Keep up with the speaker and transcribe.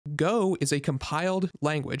Go is a compiled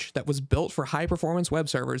language that was built for high-performance web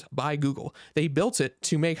servers by Google. They built it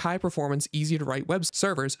to make high-performance, easy-to-write web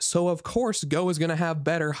servers, so of course Go is going to have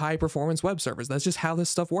better high-performance web servers. That's just how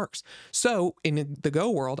this stuff works. So in the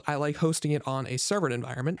Go world, I like hosting it on a servered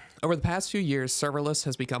environment. Over the past few years, serverless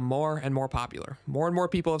has become more and more popular. More and more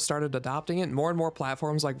people have started adopting it. More and more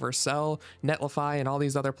platforms like Vercel, Netlify, and all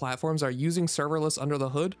these other platforms are using serverless under the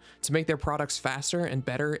hood to make their products faster and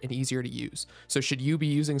better and easier to use. So should you be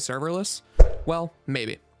using serverless? Well,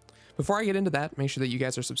 maybe. Before I get into that, make sure that you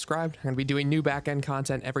guys are subscribed. I'm going to be doing new backend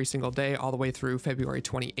content every single day all the way through February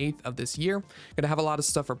 28th of this year. Going to have a lot of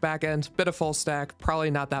stuff for backend, bit of full stack, probably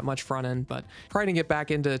not that much front end, but trying to get back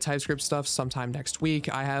into TypeScript stuff sometime next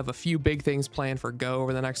week. I have a few big things planned for Go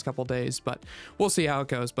over the next couple days, but we'll see how it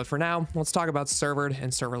goes. But for now, let's talk about servered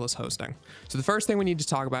and serverless hosting. So the first thing we need to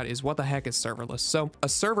talk about is what the heck is serverless? So a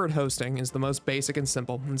servered hosting is the most basic and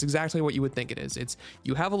simple. It's exactly what you would think it is. It's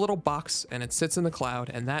you have a little box and it sits in the cloud,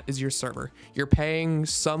 and that is your server. You're paying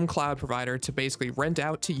some cloud provider to basically rent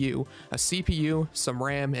out to you a CPU, some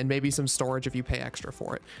RAM, and maybe some storage if you pay extra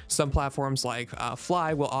for it. Some platforms like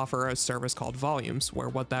Fly will offer a service called Volumes, where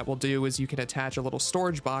what that will do is you can attach a little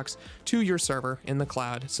storage box to your server in the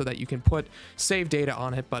cloud so that you can save data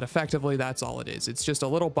on it, but effectively that's all it is. It's just a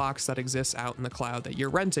little box that exists out in the cloud that you're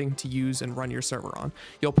renting to use and run your server on.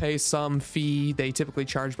 You'll pay some fee. They typically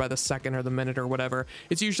charge by the second or the minute or whatever.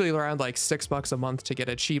 It's usually around like $6 a month to get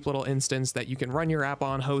a cheap little instance that you can run your app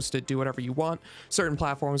on, host it, do whatever you want. Certain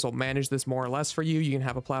platforms will manage this more or less for you. You can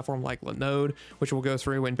have a platform like Linode, which will go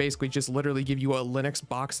through and basically just literally give you a Linux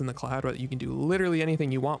box in the cloud that you can do literally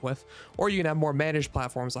anything you want with. Or you can have more managed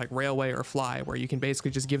platforms like Railway or Fly, where you can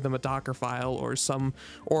basically just give them a Docker file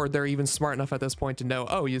or they're even smart enough at this point to know,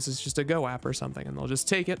 oh, this is just a Go app or something, and they'll just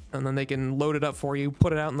take it and then they can load it up for you,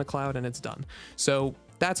 put it out in the cloud, and it's done. So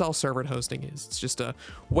that's all servered hosting is. It's just a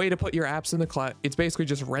way to put your apps in the cloud. It's basically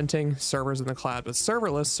just renting servers in the cloud. But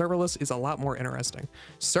serverless is a lot more interesting.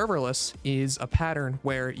 Serverless is a pattern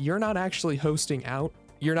where you're not actually hosting out.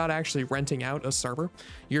 You're not actually renting out a server.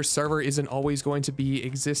 Your server isn't always going to be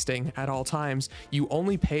existing at all times. You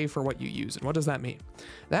only pay for what you use. And what does that mean?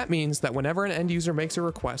 That means that whenever an end user makes a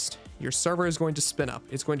request, your server is going to spin up.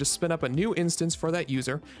 It's going to spin up a new instance for that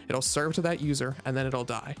user. It'll serve to that user, and then it'll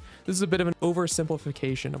die. This is a bit of an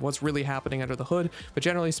oversimplification of what's really happening under the hood, but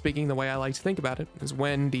generally speaking, the way I like to think about it is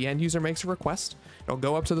when the end user makes a request, it'll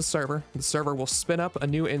go up to the server will spin up a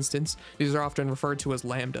new instance. These are often referred to as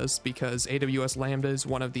Lambdas because AWS Lambda is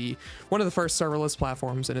one of the first serverless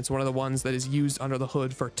platforms, and it's one of the ones that is used under the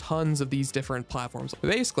hood for tons of these different platforms.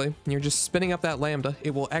 Basically, you're just spinning up that Lambda,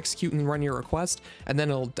 it will execute and run your request, and then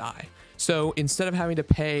it'll die. So instead of having to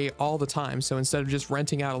pay all the time, so instead of just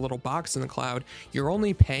renting out a little box in the cloud, you're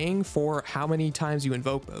only paying for how many times you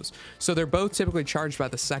invoke those. So they're both typically charged by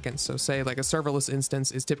the second. So say like a serverless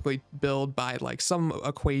instance is typically billed by like some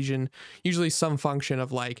equation, usually some function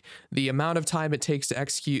of like the amount of time it takes to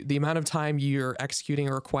execute, the amount of time you're executing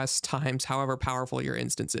a request times however powerful your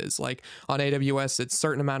instance is. Like on AWS, it's a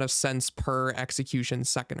certain amount of cents per execution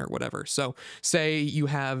second or whatever. So say you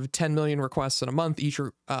have 10 million requests in a month, each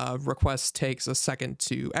request takes a second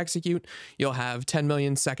to execute. You'll have 10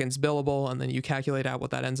 million seconds billable, and then you calculate out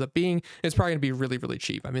what that ends up being. It's probably going to be really, really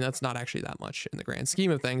cheap. I mean, that's not actually that much in the grand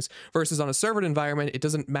scheme of things. Versus on a servered environment, it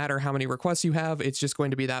doesn't matter how many requests you have. It's just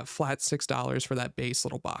going to be that flat $6 for that base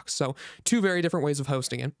little box. So two very different ways of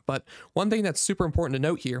hosting it. But one thing that's super important to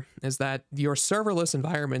note here is that your serverless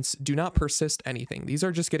environments do not persist anything. These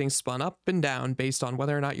are just getting spun up and down based on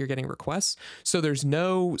whether or not you're getting requests. So there's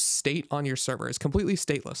no state on your server. It's completely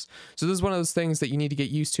stateless. So this is one of those things that you need to get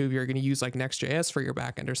used to if you're going to use like Next.js for your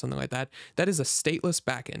backend or something like that. That is a stateless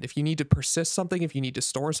backend. If you need to persist something, if you need to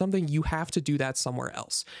store something, you have to do that somewhere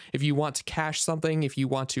else. If you want to cache something, if you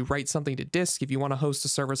want to write something to disk, if you want to host to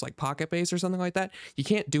servers like Pocketbase or something like that, you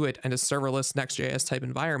can't do it in a serverless Next.js type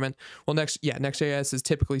environment. Well, Next.js is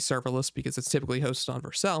typically serverless because it's typically hosted on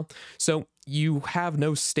Vercel. So you have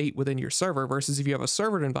no state within your server versus if you have a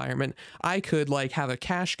servered environment, I could like have a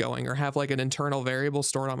cache going or have like an internal variable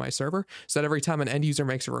stored on my server so that every time an end user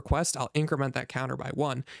makes a request, I'll increment that counter by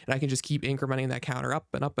 1, and I can just keep incrementing that counter up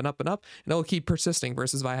and up and up and up, and it'll keep persisting.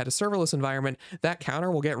 Versus if I had a serverless environment, that counter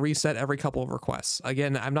will get reset every couple of requests.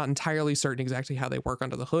 Again, I'm not entirely certain exactly how they work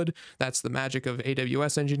under the hood. That's the magic of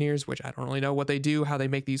AWS engineers, which I don't really know what they do, how they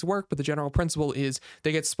make these work, but the general principle is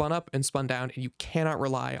they get spun up and spun down, and you cannot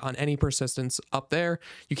rely on any persistence up there.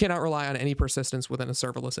 You cannot rely on any persistence within a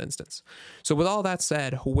serverless instance. So with all that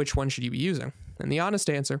said, which one should you be using? And the honest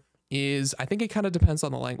answer is I think it kind of depends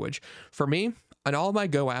on the language. For me, on all of my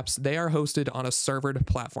Go apps, they are hosted on a servered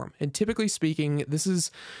platform. And typically speaking,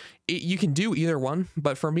 You can do either one,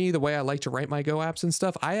 but for me, the way I like to write my Go apps and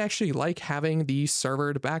stuff, I actually like having the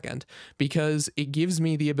server to backend because it gives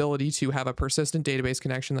me the ability to have a persistent database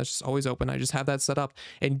connection that's just always open. I just have that set up.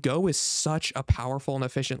 And Go is such a powerful and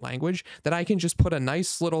efficient language that I can just put a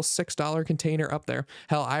nice little $6 container up there.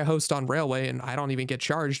 Hell, I host on Railway and I don't even get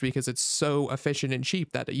charged because it's so efficient and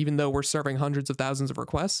cheap that even though we're serving hundreds of thousands of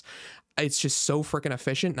requests, it's just so freaking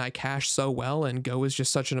efficient and I cache so well, and Go is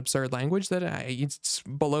just such an absurd language that it's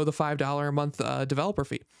below the $5 a month developer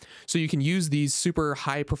fee. So you can use these super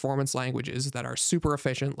high performance languages that are super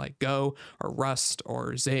efficient like Go or Rust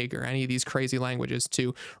or Zig or any of these crazy languages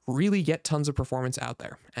to really get tons of performance out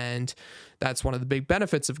there. And that's one of the big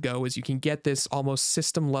benefits of Go is you can get this almost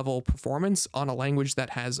system level performance on a language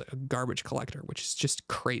that has a garbage collector, which is just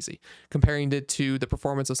crazy. Comparing it to the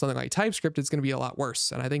performance of something like TypeScript, it's going to be a lot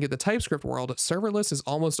worse. And I think in the TypeScript world, serverless is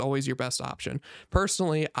almost always your best option.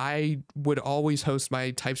 Personally, I would always host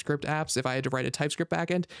my TypeScript apps if I had to write a TypeScript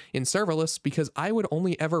backend in serverless because I would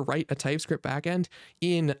only ever write a TypeScript backend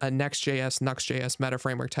in a Next.js, Nuxt.js meta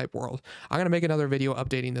framework type world. I'm going to make another video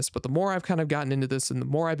updating this, but the more I've kind of gotten into this and the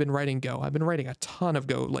more I've been writing Go, I've been writing a ton of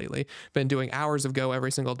Go lately, been doing hours of Go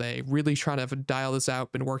every single day, really trying to dial this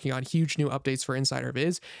out, been working on huge new updates for Insider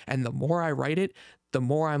Viz, and the more I write it, the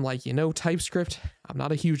more I'm like, TypeScript, I'm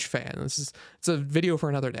not a huge fan. It's a video for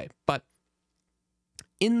another day, but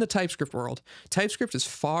in the TypeScript world, TypeScript is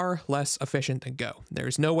far less efficient than Go.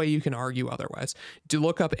 There's no way you can argue otherwise. Do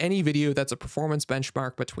look up any video that's a performance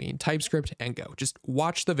benchmark between TypeScript and Go. Just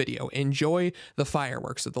watch the video, enjoy the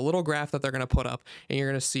fireworks of the little graph that they're going to put up, and you're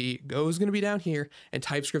going to see Go is going to be down here and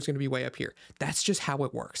TypeScript's going to be way up here. That's just how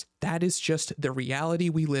it works. That is just the reality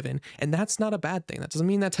we live in, and that's not a bad thing. That doesn't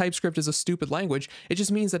mean that TypeScript is a stupid language. It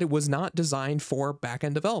just means that it was not designed for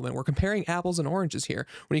backend development. We're comparing apples and oranges here.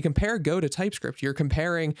 When you compare Go to TypeScript, you're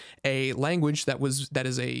comparing a language that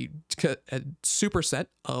is a superset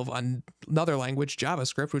of another language,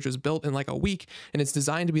 JavaScript, which was built in like a week, and it's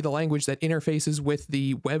designed to be the language that interfaces with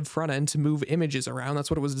the web front end to move images around.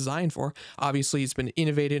 That's what it was designed for. Obviously, it's been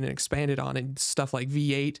innovated and expanded on in stuff like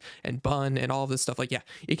V8 and Bun and all of this stuff. Like, yeah,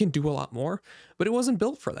 it can do a lot more, but it wasn't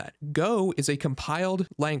built for that. Go is a compiled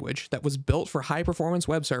language that was built for high performance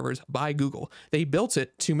web servers by Google. They built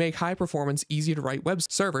it to make high performance, easy to write web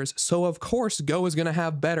servers. So of course, Go is going to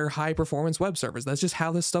have better high performance web servers. That's just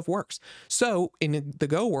how this stuff works. So in the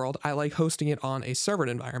Go world, I like hosting it on a server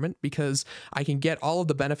environment because I can get all of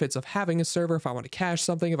the benefits of having a server. If I want to cache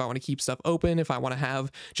something, if I want to keep stuff open, if I want to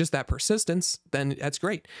have just that persistence, then that's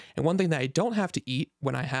great. And one thing that I don't have to eat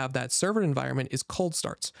when I have that server environment is cold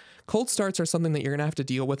starts. Cold starts are something that you're going to have to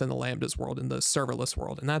deal with in the Lambdas world, in the serverless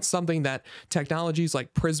world. And that's something that technologies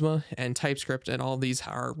like Prisma and TypeScript and all of these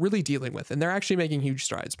are really dealing with. And they're actually making huge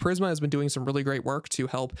strides. Prisma has been doing some really great work to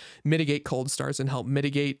help mitigate cold starts and help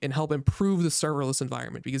mitigate and help improve the serverless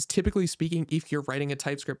environment. Because typically speaking, if you're writing a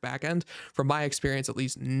TypeScript backend, from my experience, at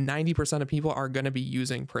least 90% of people are going to be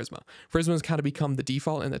using Prisma. Prisma has kind of become the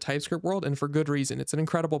default in the TypeScript world, and for good reason. It's an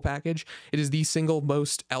incredible package. It is the single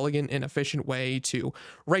most elegant and efficient way to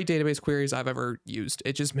write database queries I've ever used.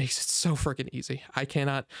 It just makes it so freaking easy.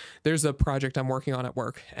 There's a project I'm working on at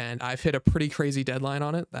work, and I've hit a pretty crazy deadline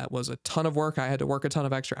on it. That was a ton of work. I had to work a ton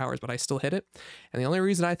of extra hours, but I still hit it. And the only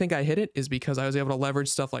reason I think I hit it is because I was able to leverage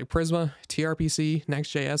stuff like Prisma, TRPC,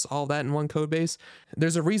 Next.js, all that in one code base.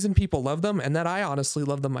 There's a reason people love them, and that I honestly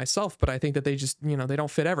love them myself, but I think that they just, they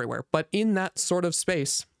don't fit everywhere. But in that sort of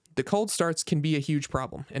space, the cold starts can be a huge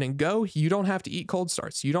problem. And in Go, you don't have to eat cold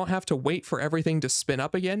starts. You don't have to wait for everything to spin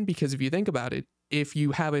up again, because if you think about it, if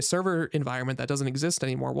you have a server environment that doesn't exist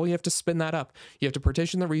anymore, well, you have to spin that up. You have to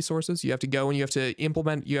partition the resources. You have to go and you have to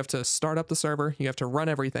implement, you have to start up the server. You have to run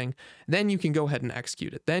everything. Then you can go ahead and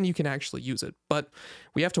execute it. Then you can actually use it. But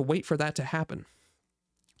we have to wait for that to happen.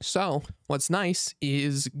 So what's nice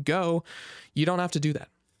is Go, you don't have to do that.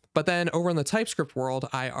 But then over in the TypeScript world,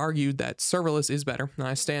 I argued that serverless is better, and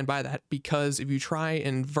I stand by that, because if you try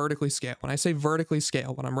and vertically scale, when I say vertically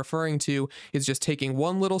scale, what I'm referring to is just taking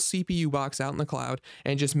one little CPU box out in the cloud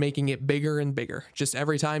and just making it bigger and bigger. Just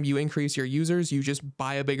every time you increase your users, you just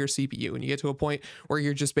buy a bigger CPU, and you get to a point where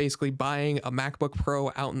you're just basically buying a MacBook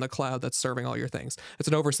Pro out in the cloud that's serving all your things. It's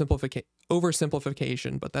an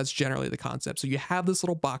oversimplification, but that's generally the concept. So you have this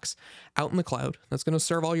little box out in the cloud that's going to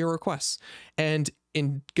serve all your requests. And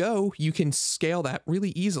in Go, you can scale that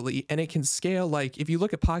really easily, and it can scale, like, if you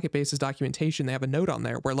look at Pocketbase's documentation, they have a note on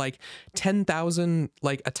there where like 10,000,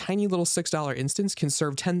 like a tiny little $6 instance can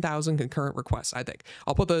serve 10,000 concurrent requests, I think.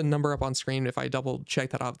 I'll put the number up on screen if I double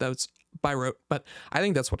check that off. That's by rote, but I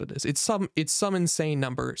think that's what it is. It's some insane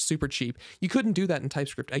number, super cheap. You couldn't do that in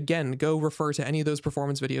TypeScript. Again, go refer to any of those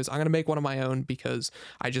performance videos. I'm going to make one of my own because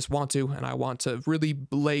I just want to, and I want to really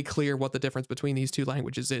lay clear what the difference between these two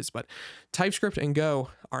languages is. But TypeScript and Go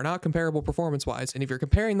are not comparable performance-wise, and if you're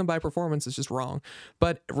comparing them by performance, it's just wrong.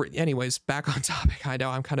 But anyways, back on topic. I know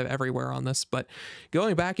I'm kind of everywhere on this, but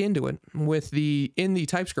going back into it in the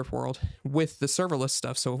TypeScript world with the serverless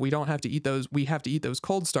stuff. So if we don't have to eat those, we have to eat those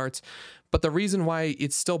cold starts. But the reason why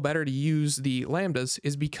it's still better to use the lambdas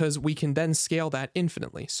is because we can then scale that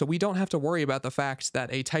infinitely. So we don't have to worry about the fact that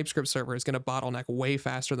a TypeScript server is going to bottleneck way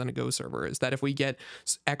faster than a Go server is. That if we get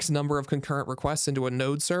X number of concurrent requests into a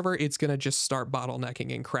node server, it's going to just start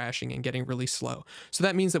bottlenecking and crashing and getting really slow. So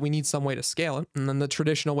that means that we need some way to scale it. And then the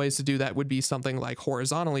traditional ways to do that would be something like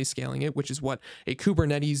horizontally scaling it, which is what a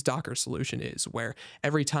Kubernetes Docker solution is, where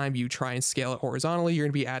every time you try and scale it horizontally, you're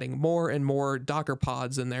going to be adding more and more Docker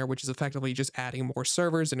pods in there, which is effectively just adding more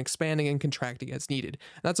servers and expanding and contracting as needed.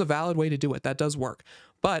 And that's a valid way to do it. That does work.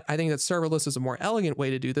 But I think that serverless is a more elegant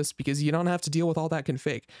way to do this because you don't have to deal with all that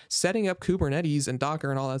config. Setting up Kubernetes and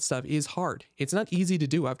Docker and all that stuff is hard. It's not easy to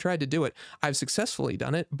do. I've tried to do it. I've successfully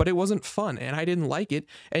done it, but it wasn't fun and I didn't like it.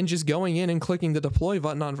 And just going in and clicking the deploy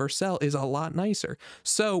button on Vercel is a lot nicer.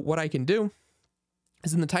 So what I can do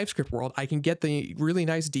is in the TypeScript world, I can get the really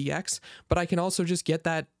nice DX, but I can also just get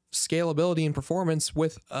that scalability and performance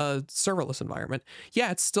with a serverless environment.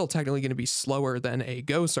 Yeah, it's still technically going to be slower than a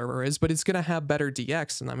Go server is, but it's going to have better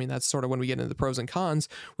DX. And I mean, that's sort of when we get into the pros and cons,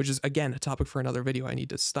 which is, again, a topic for another video. I need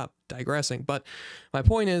to stop digressing. But my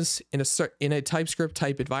point is, in a TypeScript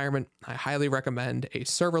type environment, I highly recommend a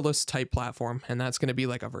serverless type platform. And that's going to be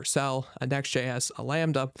like a Vercel, a Next.js, a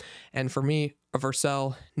Lambda. And for me, a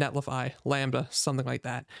Vercel, Netlify, Lambda, something like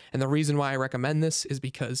that. And the reason why I recommend this is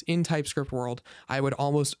because in TypeScript world, I would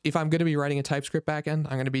almost, if I'm going to be writing a TypeScript backend,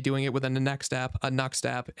 I'm going to be doing it within a Next app, a Nuxt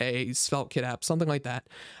app, a SvelteKit app, something like that.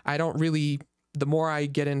 I don't really, the more I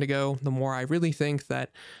get into Go, the more I really think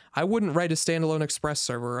that I wouldn't write a standalone Express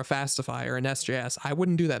server, a Fastify, or a Nest.js. I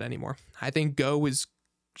wouldn't do that anymore. I think Go is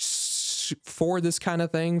for this kind of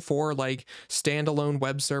thing, for like standalone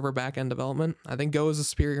web server backend development. I think Go is a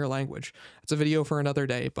superior language. It's a video for another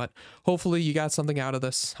day, but hopefully you got something out of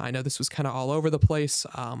this. I know this was kind of all over the place.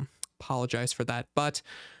 Apologize for that. But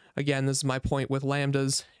again, this is my point with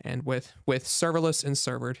lambdas and with serverless and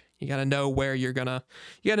servered. You got to know where you got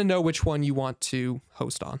to know which one you want to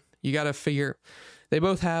host on. You got to figure, they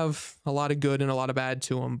both have a lot of good and a lot of bad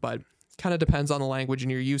to them, but kind of depends on the language and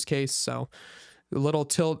your use case. So a little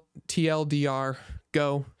TLDR,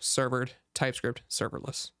 Go, servered, TypeScript,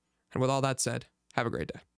 serverless. And with all that said, have a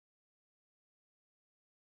great day.